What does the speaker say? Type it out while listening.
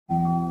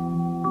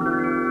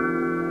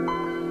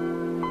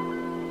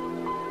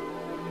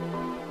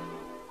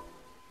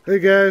Hey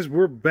guys,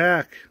 we're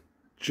back.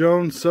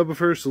 Jones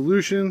Subwoofer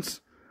Solutions.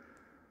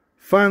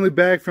 Finally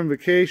back from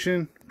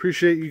vacation.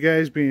 Appreciate you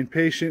guys being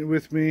patient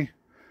with me.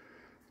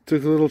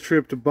 Took a little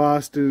trip to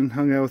Boston,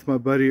 hung out with my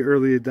buddy,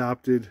 Early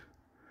Adopted.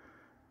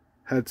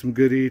 Had some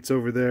good eats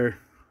over there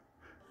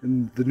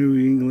in the New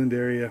England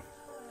area.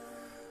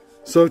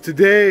 So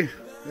today,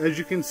 as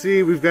you can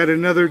see, we've got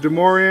another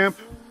Dyno amp.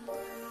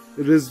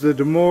 It is the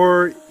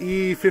Dyno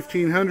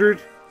E1500,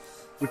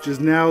 which is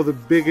now the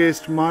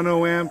biggest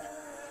mono amp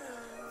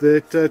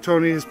that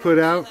Tony has put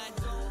out.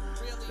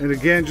 And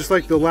again, just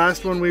like the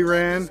last one we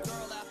ran,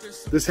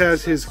 this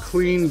has his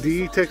Clean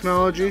D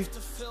technology,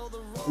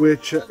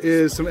 which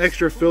is some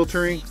extra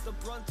filtering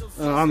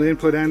on the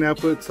input and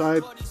output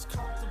side.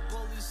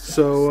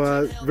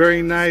 So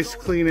very nice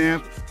clean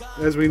amp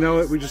as we know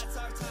it. We just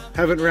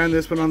haven't ran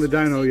this one on the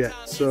dyno yet.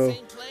 So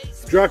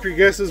drop your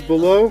guesses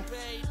below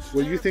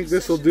what you think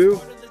this will do,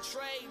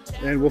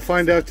 and we'll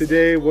find out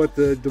today what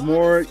the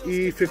Dyno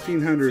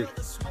E1500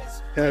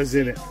 has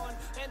in it.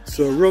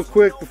 So real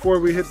quick before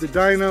we hit the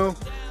dyno,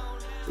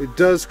 it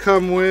does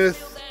come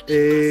with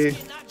a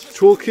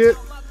toolkit.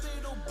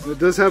 It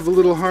does have a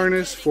little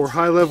harness for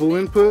high level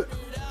input,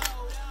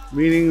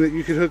 meaning that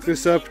you could hook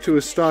this up to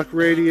a stock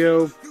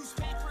radio,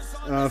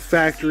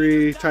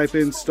 factory type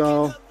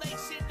install,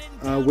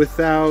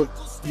 without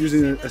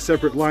using a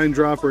separate line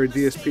drop or a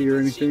DSP or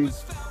anything.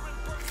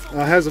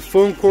 Has a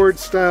foam cord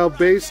style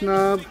bass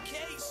knob,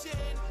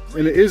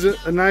 and it is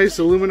a nice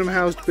aluminum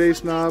housed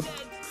bass knob.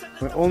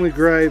 My only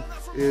gripe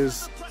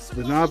is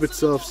the knob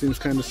itself seems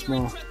kind of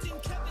small,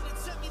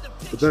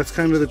 but that's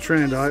kind of the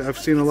trend. I've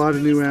seen a lot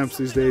of new amps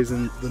these days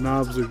and the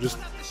knobs are just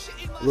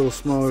a little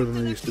smaller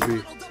than they used to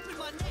be.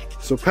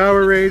 So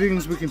power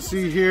ratings, we can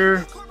see here,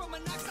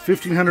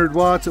 1500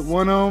 watts at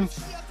 1 ohm,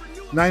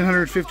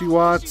 950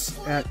 watts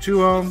at 2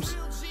 ohms,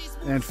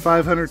 and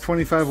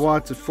 525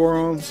 watts at 4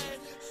 ohms.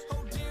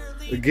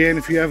 Again,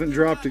 if you haven't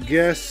dropped a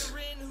guess,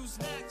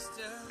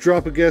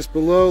 drop a guess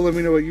below. Let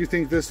me know what you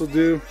think this will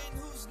do.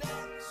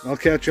 I'll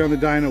catch you on the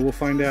dyno, we'll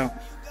find out.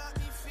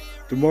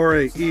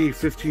 Dyno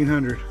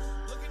E1500.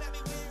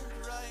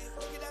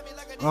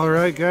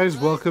 Alright guys,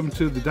 welcome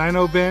to the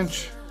dyno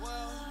bench.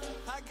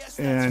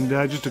 And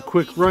just a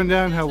quick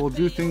rundown how we'll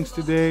do things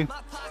today.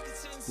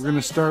 We're going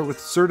to start with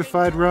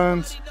certified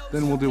runs,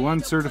 then we'll do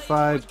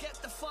uncertified,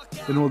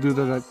 then we'll do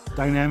the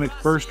dynamic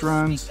burst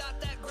runs,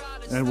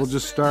 and we'll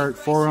just start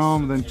 4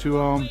 ohm, then 2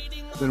 ohm,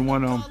 then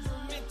 1 ohm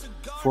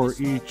for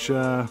each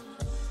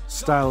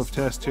style of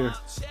test here.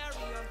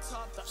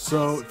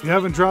 So if you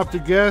haven't dropped a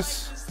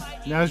guess,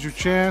 now's your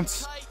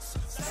chance.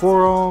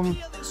 4 ohm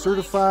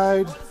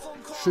certified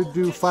should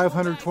do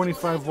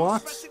 525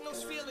 watts.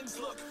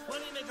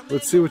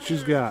 Let's see what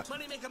she's got. 4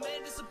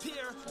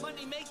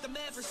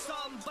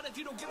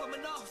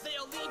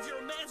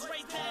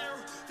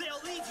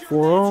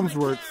 ohms,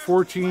 we're at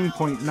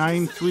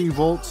 14.93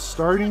 volts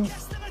starting.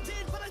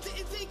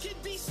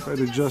 Try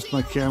to adjust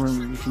my camera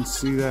so you can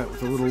see that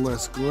with a little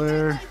less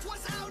glare.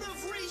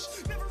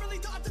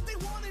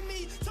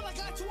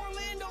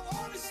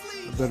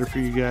 Better for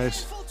you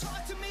guys.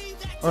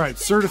 Alright,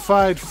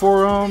 certified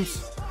 4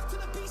 ohms,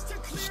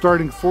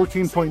 starting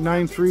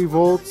 14.93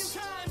 volts,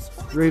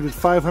 rated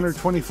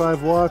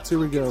 525 watts. Here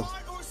we go.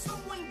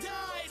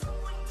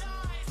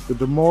 The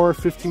Dyno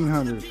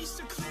 1500.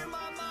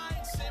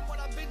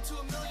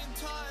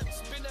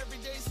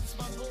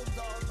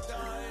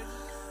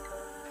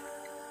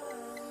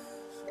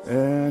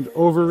 And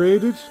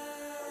overrated,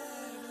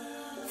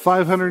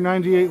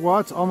 598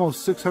 watts,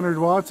 almost 600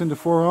 watts into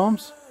 4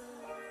 ohms.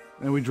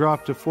 And we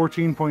dropped to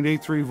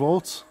 14.83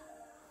 volts.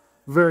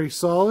 Very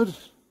solid.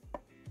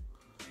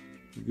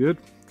 Good.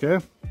 Okay.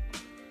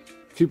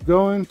 Keep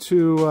going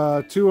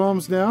to 2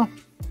 ohms now.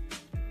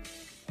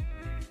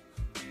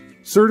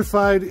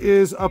 Certified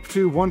is up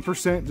to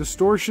 1%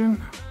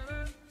 distortion.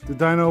 The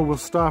dyno will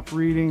stop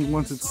reading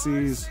once it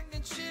sees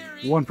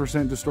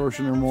 1%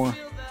 distortion or more.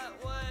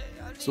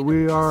 So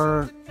we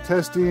are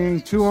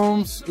testing 2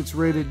 ohms. It's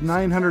rated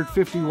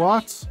 950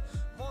 watts.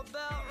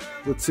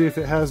 Let's see if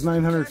it has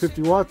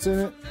 950 watts in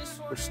it.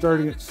 We're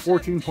starting at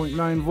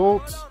 14.9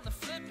 volts.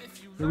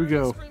 Here we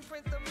go.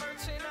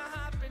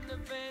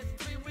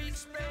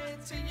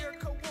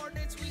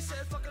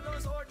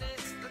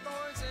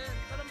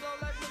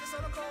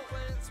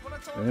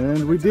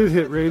 And we did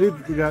hit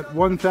rated. We got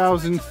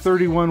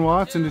 1031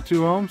 watts into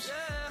 2 ohms.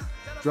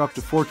 Dropped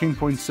to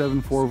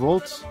 14.74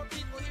 volts.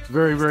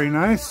 Very, very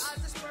nice.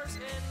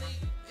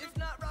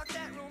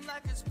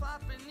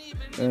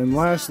 And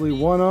lastly,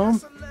 1 ohm.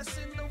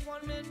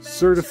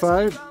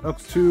 Certified up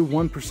to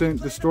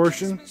 1%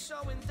 distortion.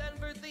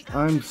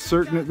 I'm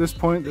certain at this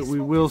point that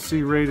we will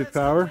see rated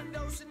power,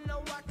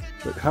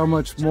 but how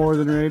much more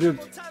than rated,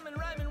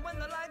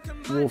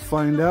 we'll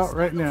find out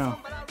right now.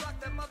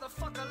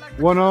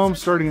 1 ohm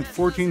starting at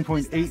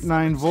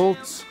 14.89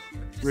 volts,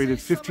 rated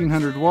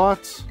 1500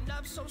 watts.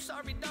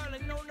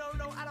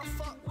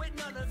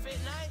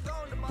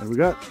 And we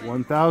got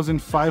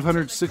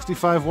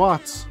 1565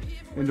 watts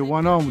into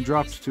 1 ohm,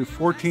 dropped to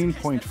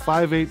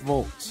 14.58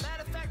 volts.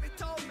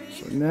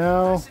 So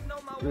now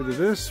rid of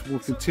this. We'll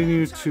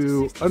continue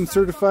to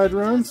uncertified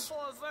runs.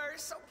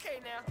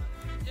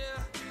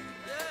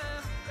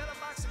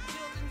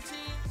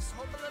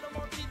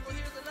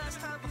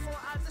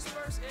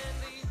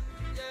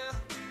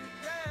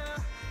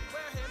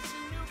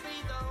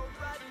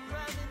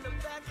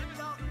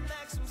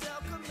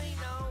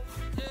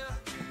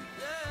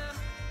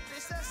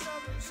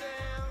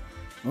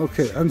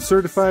 Okay,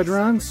 uncertified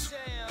runs.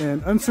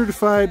 And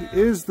uncertified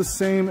is the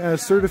same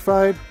as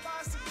certified,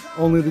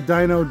 only the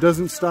dyno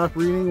doesn't stop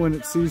reading when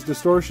it sees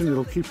distortion.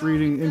 It'll keep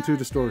reading into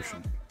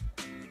distortion.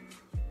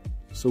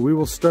 So we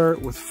will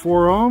start with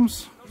 4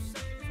 ohms.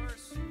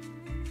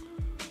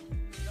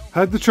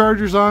 Had the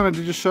chargers on, I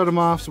did just shut them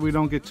off so we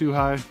don't get too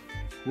high.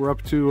 We're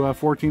up to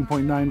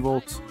 14.9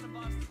 volts.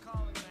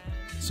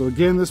 So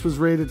again, this was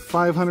rated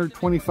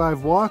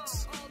 525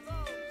 watts.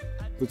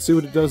 Let's see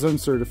what it does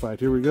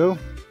uncertified. Here we go.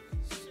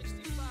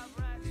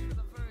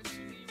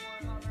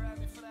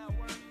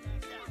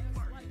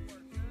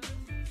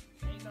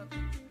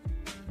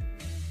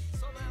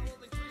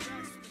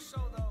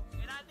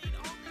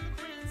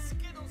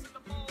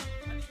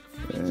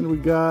 And we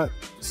got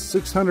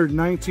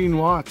 619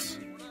 watts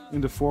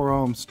into 4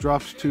 ohms,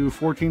 dropped to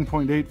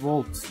 14.8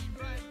 volts.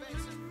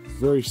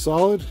 Very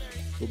solid.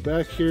 Go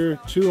back here,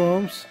 2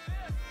 ohms,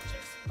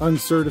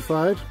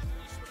 uncertified,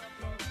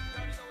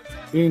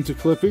 into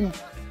clipping.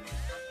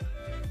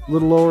 A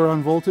little lower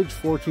on voltage,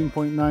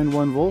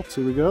 14.91 volts.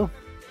 Here we go.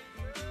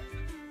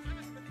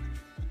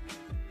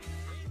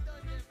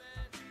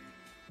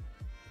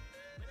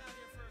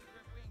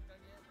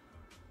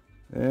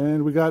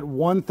 And we got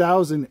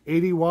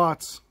 1,080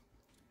 watts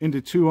into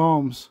 2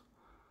 ohms,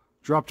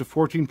 dropped to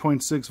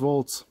 14.6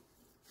 volts.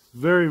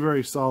 Very,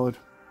 very solid.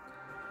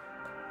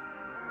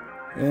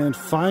 And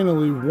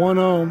finally, 1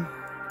 ohm,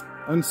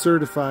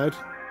 uncertified,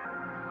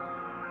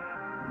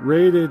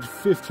 rated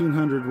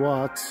 1,500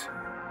 watts,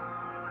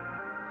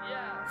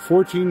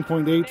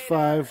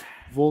 14.85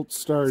 volts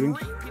starting.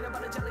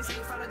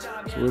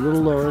 So we're a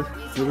little lower.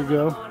 Here we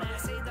go.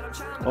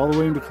 All the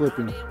way into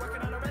clipping.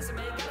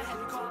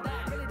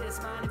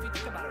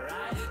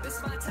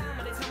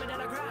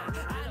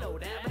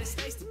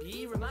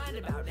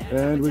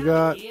 And we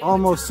got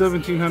almost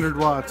 1,700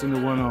 watts into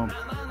 1 ohm.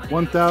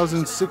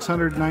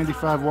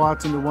 1,695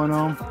 watts into 1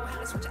 ohm,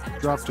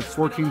 dropped to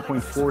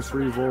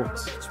 14.43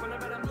 volts.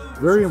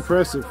 Very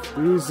impressive.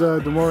 These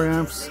Demore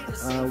amps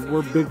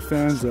we're big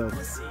fans of.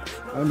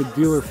 I'm a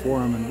dealer for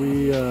them, and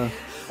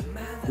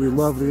we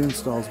love the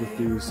installs with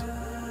these.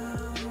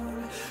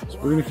 So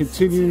we're going to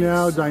continue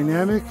now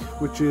dynamic,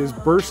 which is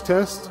burst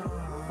test.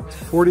 It's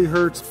 40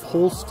 hertz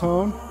pulse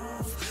tone.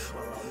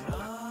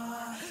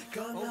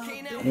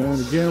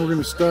 And again, we're going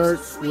to start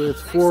with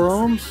 4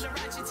 ohms.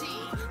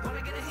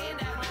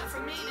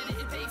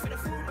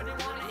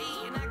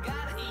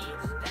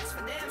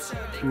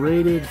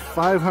 Rated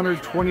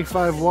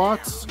 525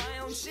 watts.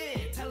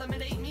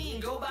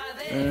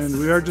 And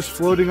we are just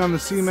floating on the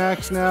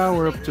CMAX now.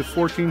 We're up to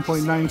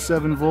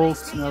 14.97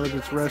 volts now that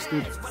it's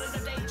rested.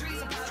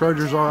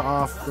 Chargers are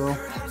off though.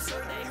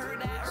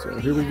 So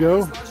here we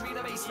go.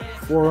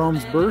 4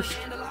 ohms burst.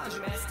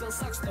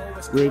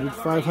 Rated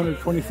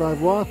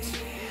 525 watts.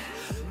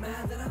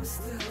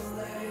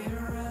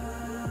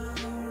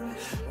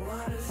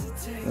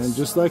 And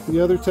just like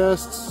the other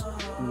tests,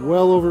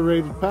 well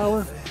overrated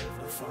power.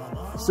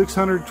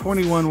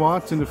 621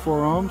 watts into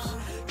 4 ohms,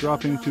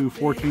 dropping to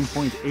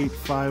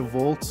 14.85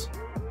 volts.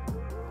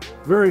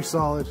 Very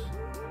solid.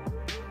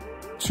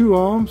 2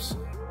 ohms.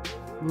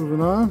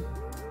 Moving on.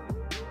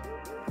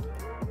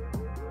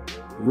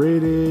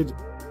 Rated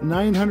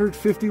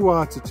 950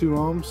 watts at 2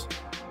 ohms.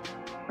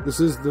 This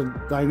is the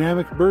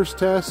dynamic burst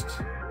test.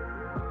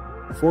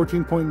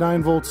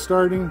 14.9 volts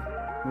starting.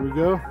 There we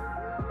go.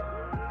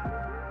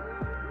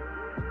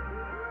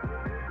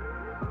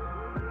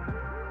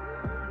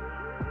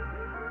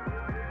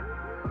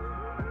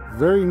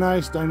 Very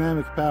nice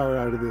dynamic power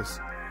out of this.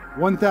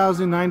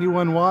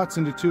 1,091 watts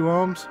into 2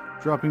 ohms,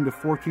 dropping to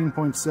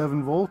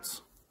 14.7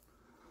 volts.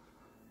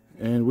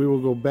 And we will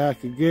go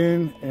back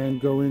again and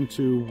go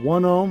into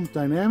 1 ohm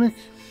dynamic.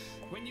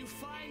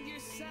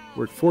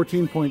 We're at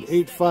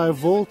 14.85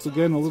 volts,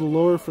 again a little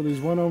lower for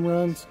these 1 ohm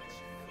runs.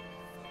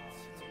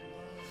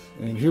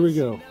 And here we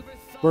go.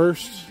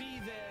 Burst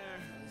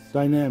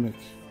dynamic.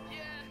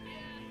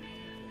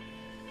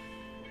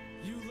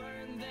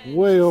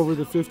 Way over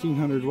the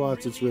 1,500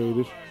 watts it's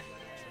rated.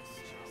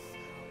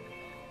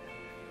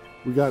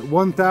 We got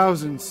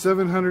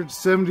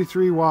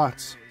 1,773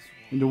 watts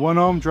into 1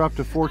 ohm, dropped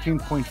to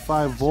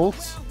 14.5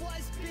 volts.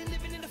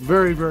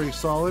 Very, very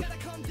solid.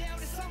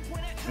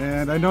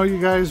 And I know you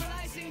guys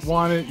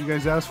want it. You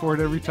guys ask for it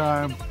every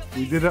time.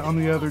 We did it on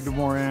the other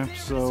Demore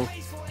amps, so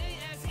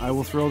I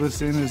will throw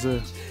this in as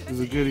a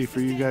goodie for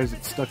you guys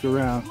that stuck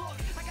around.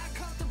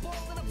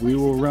 We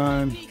will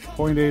run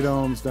 0.8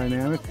 ohms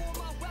dynamic.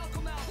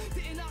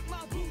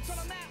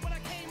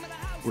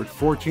 We're at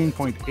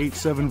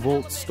 14.87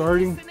 volts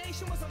starting.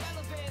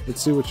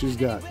 Let's see what she's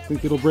got.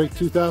 Think it'll break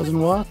 2,000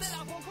 watts?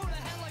 I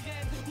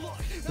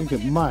think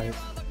it might.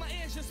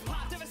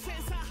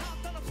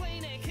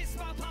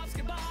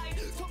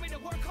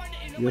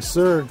 Yes,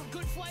 sir.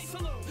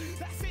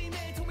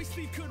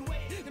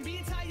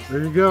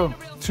 There you go.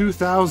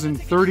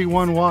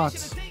 2,031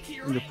 watts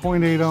into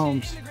 0.8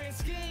 ohms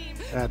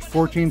at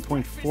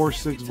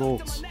 14.46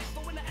 volts.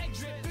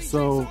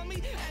 So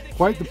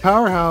quite the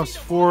powerhouse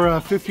for a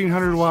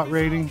 1500 watt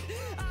rating.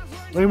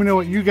 Let me know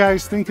what you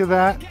guys think of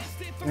that,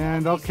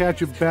 and I'll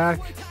catch you back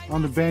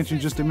on the bench in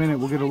just a minute.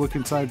 We'll get a look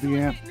inside the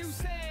amp.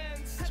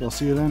 So I'll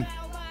see you then.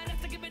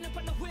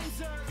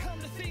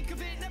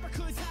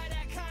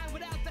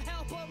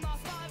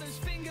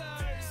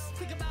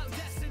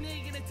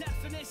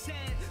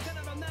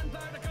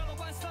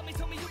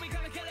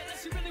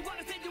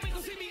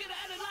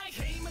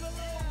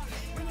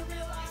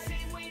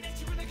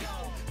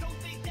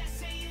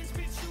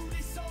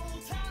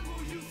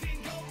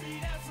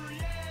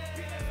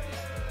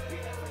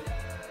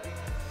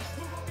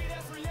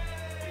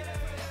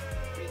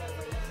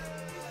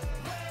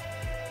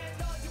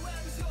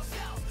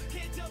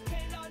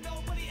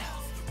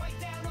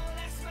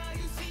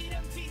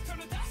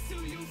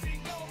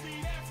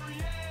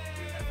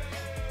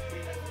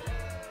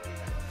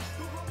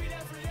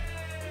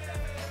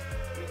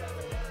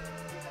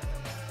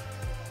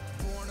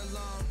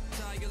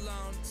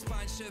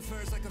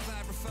 Shivers like a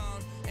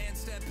vibraphone, and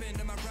step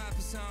into my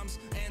ribosomes,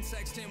 and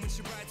sexting when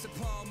she writes a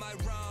poem. I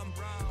roam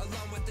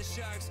alone with the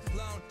sharks,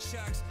 lone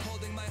sharks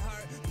holding my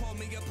heart, pull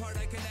me apart.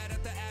 I can add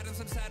up the atoms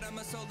inside of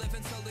my soul,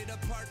 living slowly to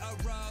part. A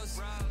rose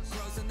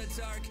grows in the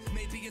dark,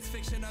 maybe it's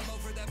fiction, I'm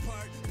over that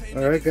part.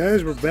 All right,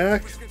 guys, we're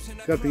back.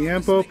 Got the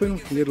amp open. We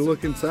can get a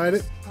look inside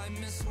it.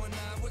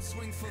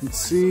 You can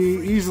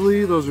see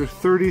easily those are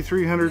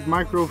 3300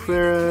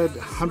 microfarad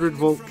 100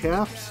 volt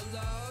caps.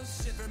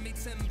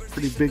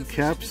 Pretty big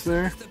caps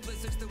there.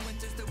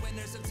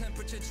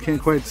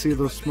 Can't quite see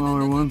those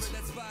smaller ones.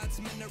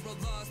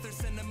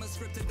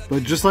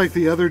 But just like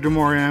the other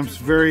Demore amps,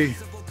 very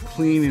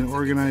clean and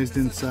organized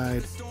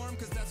inside.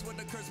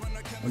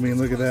 I mean,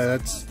 look at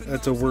that.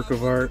 That's a work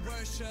of art.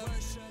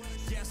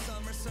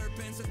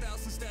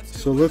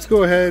 So let's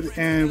go ahead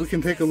and we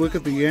can take a look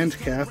at the end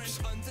caps.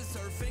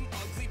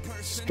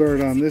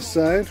 Start on this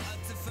side.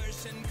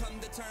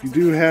 You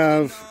do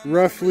have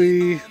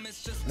roughly,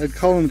 I'd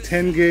call them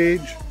 10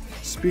 gauge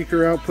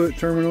speaker output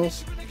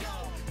terminals.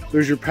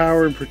 There's your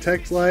power and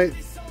protect light,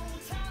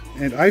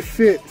 and I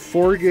fit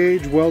 4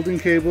 gauge welding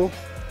cable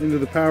into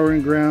the power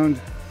and ground.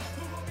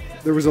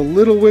 There was a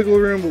little wiggle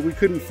room, but we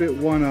couldn't fit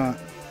 1/0.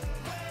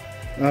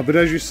 But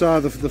as you saw,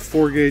 the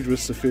 4 gauge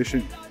was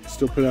sufficient.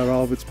 Still put out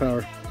all of its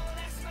power.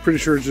 Pretty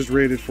sure it's just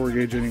rated 4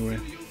 gauge anyway.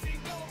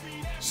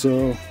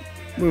 So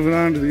moving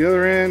on to the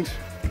other end,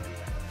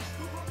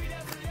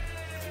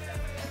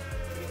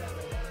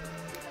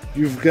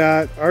 you've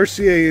got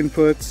RCA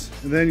inputs,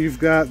 and then you've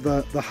got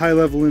the high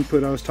level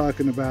input I was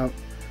talking about,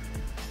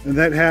 and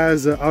that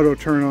has auto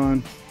turn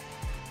on,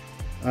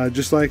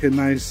 just like a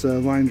nice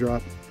line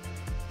drop.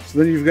 So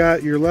then you've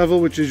got your level,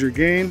 which is your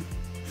gain,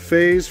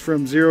 phase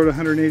from 0 to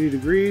 180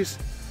 degrees,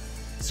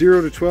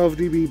 0 to 12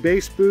 dB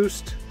bass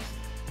boost,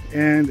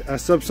 and a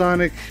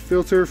subsonic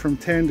filter from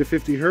 10 to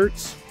 50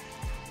 hertz.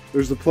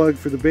 There's the plug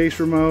for the bass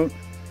remote,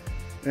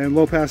 and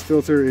low pass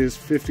filter is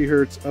 50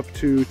 hertz up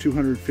to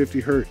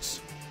 250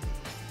 hertz.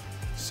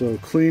 So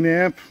clean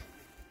amp.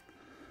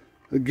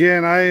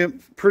 Again, I am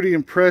pretty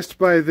impressed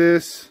by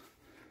this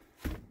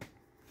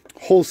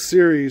whole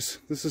series.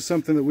 This is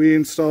something that we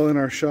install in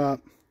our shop.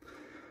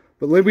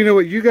 But let me know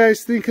what you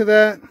guys think of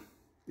that.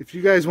 If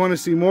you guys want to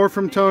see more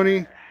from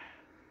Tony,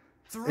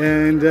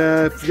 and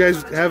if you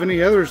guys have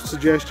any other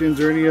suggestions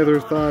or any other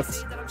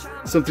thoughts,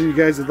 something you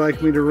guys would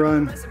like me to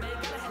run,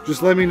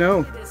 just let me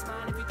know.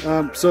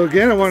 So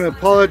again, I want to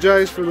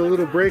apologize for the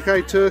little break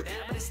I took.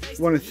 I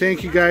want to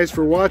thank you guys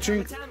for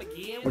watching.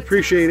 I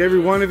appreciate every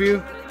one of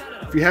you.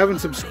 If you haven't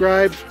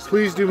subscribed,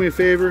 please do me a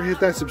favor, hit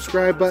that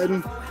subscribe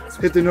button,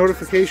 hit the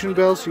notification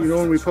bell so you know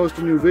when we post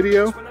a new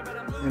video,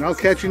 and I'll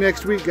catch you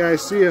next week,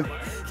 guys. See ya.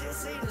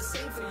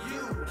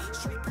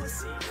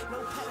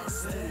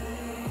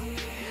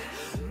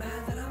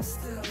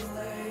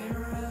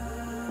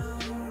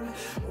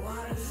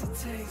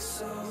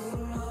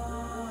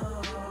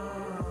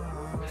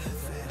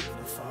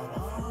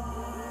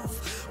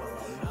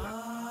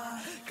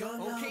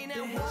 Okay,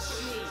 now walk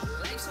with me.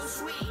 Life's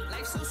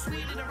so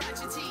sweet, and a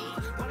ratchet tea.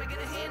 Wanna get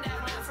a hand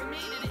out, for me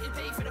to